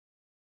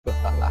What's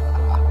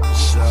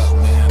up,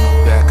 man?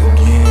 I'm back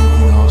again,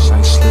 you know what I'm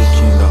saying? Slick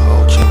King, the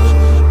whole killer,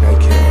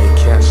 aka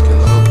Casket. You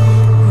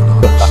know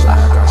what I'm saying?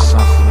 I got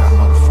something for y'all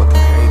motherfucking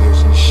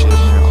haters and shit,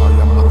 man. All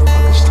y'all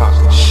motherfuckers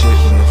talking shit,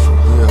 man, for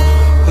real.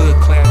 Hood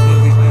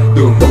Klan-Nigguhs, man.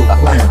 The Hood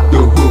Clan,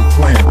 the Hood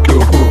Clan, the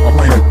Hood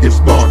Clan, it's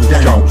Mark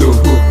Down. The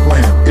Hood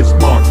Clan, it's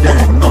Mark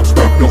Down.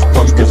 Non-stop, no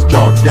fucks, it's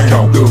John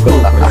Down. The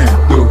Hood Clan,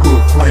 the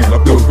Hood Clan, I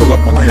build fill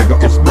up my nigga,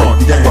 it's Mark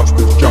Down.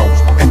 Busters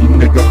Jones, any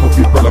nigga, hope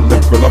you brother,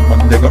 live, fill up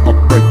my nigga,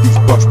 I'll break these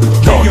busters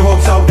Jones. You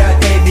hope so that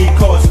any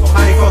cost.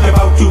 I ain't fucking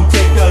about you,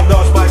 take a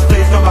loss. My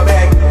place on my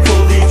back,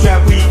 fully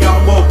trapped. We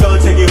got more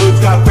guns and your hoods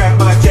got cracked.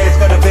 My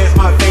chest got a vest,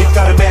 my face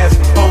got a mask.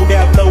 On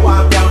that blow,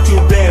 I'm down to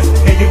blast.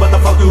 Any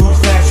motherfucker who's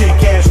flashing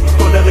cash,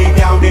 gonna lay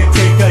down and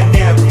take a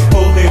nap.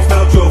 Bullets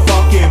melt your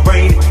fucking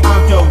brain.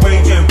 I'm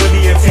deranged and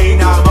really insane.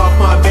 I'm off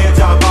my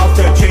meds, I'm off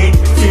the chain.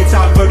 Since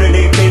I murdered,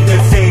 they've been the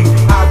same.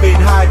 I've been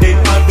hiding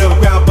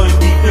underground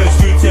beneath the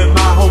streets in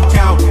my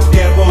hometown.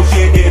 That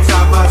bullshit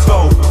inside my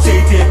skull.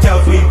 Satan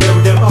tells me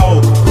bury them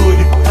all. Hood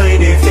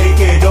clan is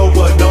taking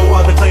over. No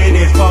other clan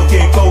is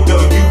fucking colder.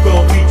 You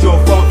gon' meet your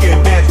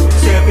fucking match.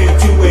 Step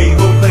into a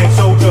hood clan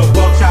soldier.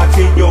 Buckshots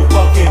in your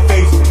fucking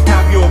face.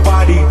 Have your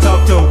body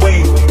tucked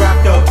away.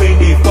 Wrapped up in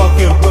the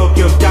fucking book.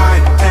 You're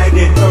dying at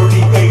an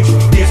early age.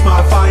 This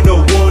my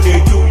final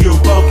warning to you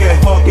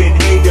fucking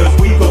haters.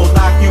 We gon'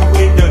 lock you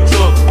in the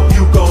trunk.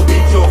 You gon'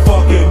 meet your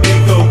fucking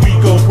nigga. We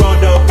gon'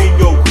 run up in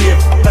your crib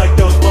like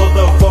the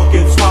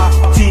motherfucking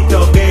SWAT team.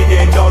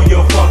 Demanding all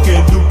your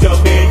fucking loot.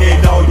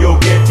 Demanding all your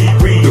getty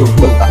green. The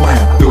Hood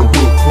Clan, the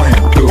Hood Clan,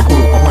 the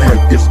Hood Clan,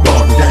 it's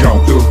Mark Down.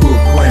 The Hood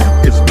Clan,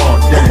 it's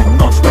Mark Down.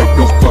 Non-stop,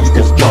 no fucks,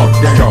 it's John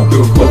Down. The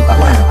Hood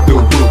Clan, the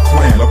Hood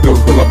Clan, I build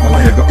fill up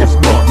my nigga, it's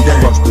Mark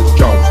Down. Busters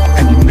Jones,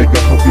 any nigga,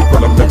 hope you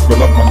brother, live,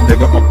 fill up my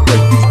nigga, I'll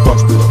break these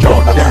busters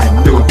John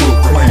Down. The Hood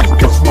Clan,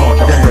 it's Mark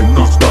Down.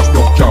 Non-stop,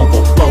 no Jones,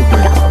 no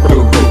floating. The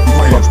Hood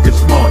Clan,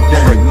 it's Mark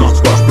Down.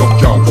 Non-stop, no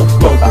Jones, no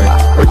floating.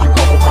 But you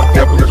off of my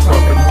devilish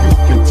weapon, you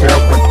can tell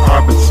when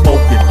I've been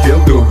smoking. Kill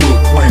the Hood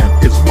Clan,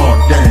 it's Mark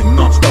Down.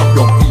 Non-stop,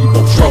 no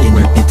evil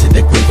showing. Into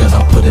the grave and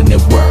I'm putting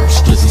in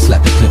words. Drizzy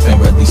slap the clip and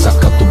release. I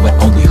cut through it.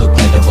 Only Hood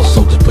Clan devil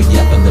soldiers put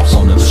yapping lips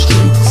on the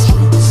streets.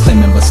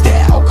 Claiming my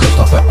style, cursed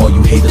off at all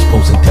you haters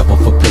posing devil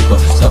for paper.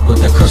 Stuck with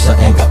the curse of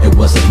anger. It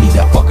wasn't me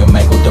that fucking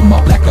mangled them.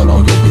 I black out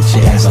on your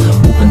bitch ass.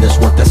 Moving this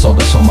work, that's all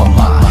that's on my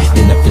mind.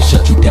 Then if it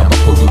shut you down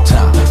before your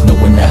time.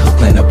 Knowing that Hood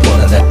Clan, the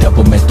blood of that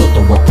devil man thought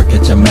the work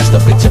forget your master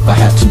bitch. If I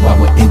had to, I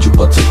would end you.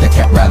 But take that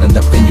cat right in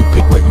the fin. You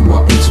pick what you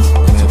are into.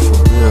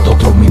 Don't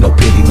throw me no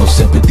pity, no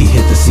sympathy.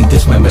 Hit to see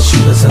this man with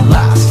shooters and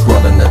lies.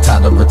 Rolling the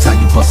tide to retire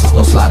you busters,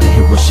 no sliding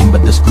Hiroshima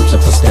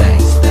description for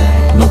stains.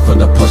 No for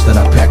the punch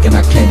that I pack and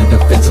I came to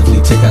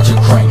defensively take out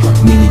your crank.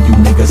 Meaning you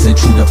niggas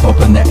intrude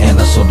up in the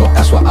Ana. So don't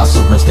ask why I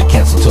surrender the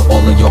cancer to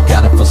all of y'all.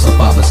 Got it for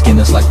surviving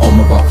skin, it's like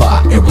armor on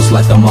fire. It was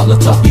like the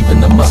Molotov, even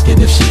the musket.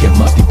 If she get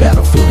musty,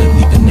 battlefield and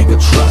leave the nigga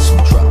trust.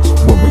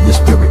 Warrior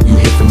spirit, you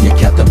hear from your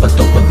captain, but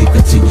don't believe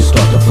until you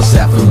start to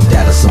facade. Feeling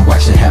that or some whack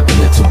shit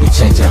happening to be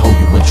changing. Hold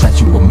you in trance,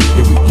 you will meet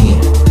every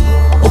end.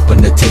 Open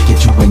the ticket,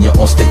 you when you're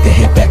on stake to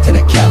head back to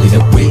the Cali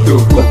to win. The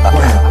Hood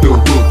Clan, the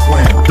Hood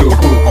Clan, the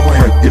Hood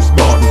Clan, it's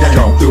Mark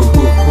Down. The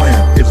Hood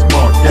Clan, it's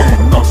Mark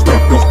Down. Non-stop,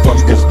 no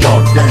fucks, it's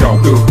John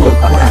Down. The Hood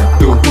Clan,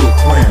 the Hood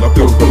Clan, I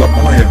build fill up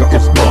my nigga,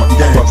 it's Mark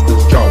Down.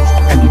 Busters Jones,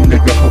 any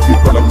nigga, hope you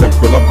brother, live,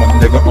 fill up my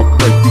nigga, I'll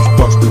break these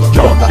busters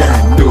John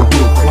Down. The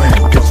Hood Clan,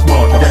 it's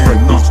Mark Down.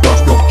 Non-stop,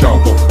 no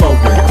Jones, no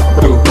floating.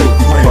 The Hood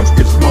Clan,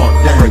 it's Mark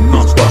Down.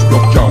 Non-stop, no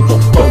Jones, no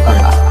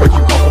floating. But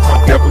you off of my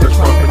devilish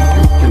weapon,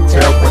 you can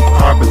tell when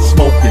I've been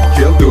smoking.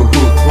 Kill the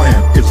Hood Clan,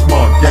 it's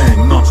Mark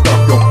Down. Non-stop,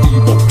 no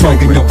evil.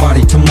 Dragging your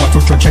body to my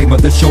torture chamber.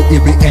 This your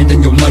eerie end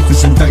and your life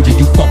is in danger.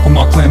 You fuck with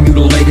my clan,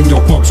 mutilating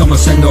your corpse. I'ma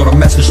send out a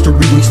message to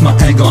release my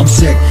anger. I'm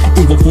sick,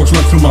 evil force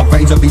right through my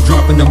veins. I'll be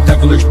dropping them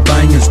devilish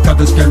bangers. Cut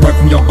the skin right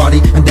from your body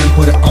and then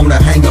put it on a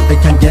hang up. They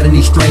can't get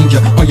any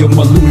stranger. Or you're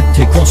a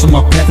lunatic. Crossing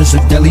my path is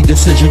a deadly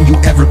decision you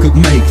ever could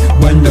make.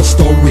 When the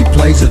story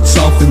plays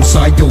itself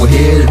inside your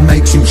head, it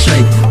makes you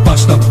shake.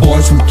 Bust up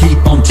boys who keep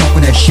on top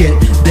of that shit.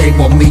 They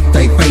will meet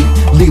their fate,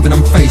 leaving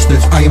them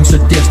faceless. I am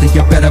sadistic,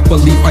 you better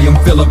believe I am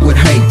filled up with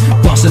hate.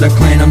 Boss of the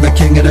clan, I'm the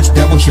king of this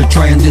devil. Should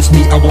try and diss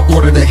me, I will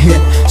order the hit.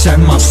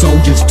 Send my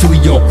soldiers to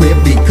your crib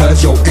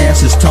because your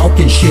ass is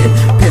talking shit.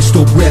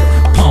 Pistol whip,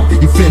 pump,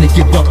 you finna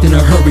get bucked in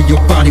a hurry.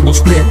 Your body will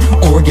split,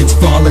 organs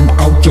falling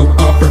out your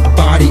upper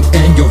body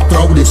and your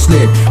throat is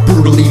slit.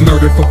 Brutally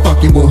murdered for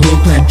fucking with Hood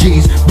Clan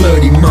G's.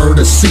 Bloody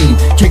murder scene,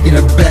 kicking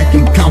it back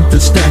and count the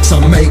stacks I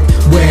make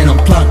when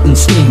I'm plotting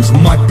schemes.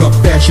 My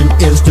profession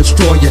is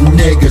destroying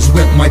niggas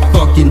with my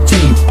fucking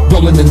team.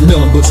 Rolling the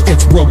numbers,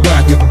 it's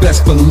worldwide. You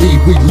best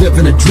believe we live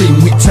in a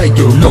dream, we take it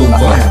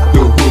over.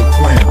 The Hood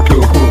Clan, the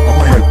Hood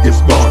Clan,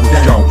 it's Mark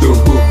Down. The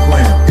Hood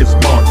Clan, it's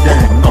Mark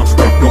Down.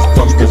 Non-stop, no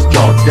fucks, it's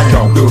John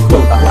Down. The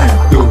Hood Clan,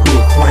 the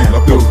Hood Clan, I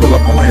build fill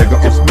up my nigga,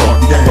 it's Mark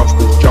Down.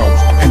 Busters Jones,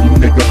 any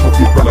nigga, hope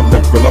you brother,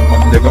 live, fill up my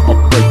nigga, I'll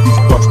break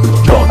these busters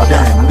John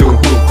Down. The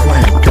Hood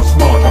Clan, it's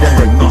Mark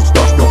Down.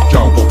 Non-stop, no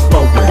Jones, no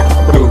floating.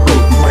 The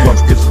Hood Clan,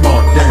 it's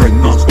Mark Down.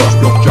 Non-stop,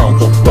 no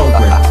Jones, no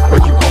floating.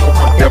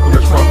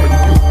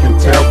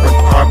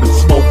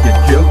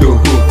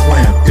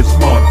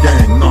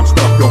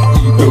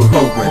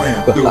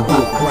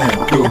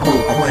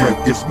 Clan,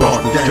 it's my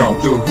gang.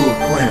 The Hood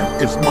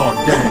Clan, it's my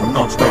gang.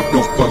 Non-stop,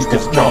 don't bust,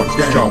 it's my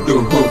gang. The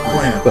Hood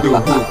Clan, the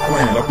Hood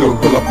Clan, the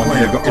Hood up my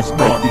nigga, it's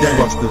my gang.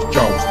 Busters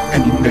jaws,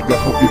 any nigga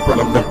hope you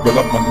brother left,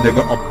 up my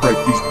nigga, I'll break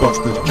these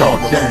busters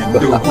jaws. Gang, the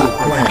Hood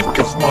Clan,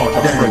 it's my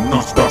gang.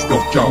 Non-stop,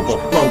 don't jaws,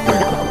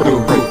 flowing. The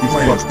Hood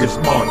Clan, it's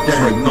my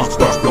gang.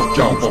 Non-stop, don't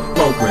jaws,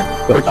 flowing.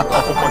 But you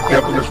off of my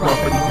devilish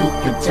muffin, you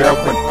can tell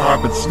when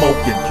I've been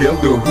smoking. Kill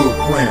the Hood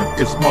Clan,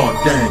 it's my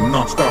gang.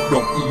 Non-stop,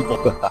 don't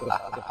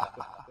evil.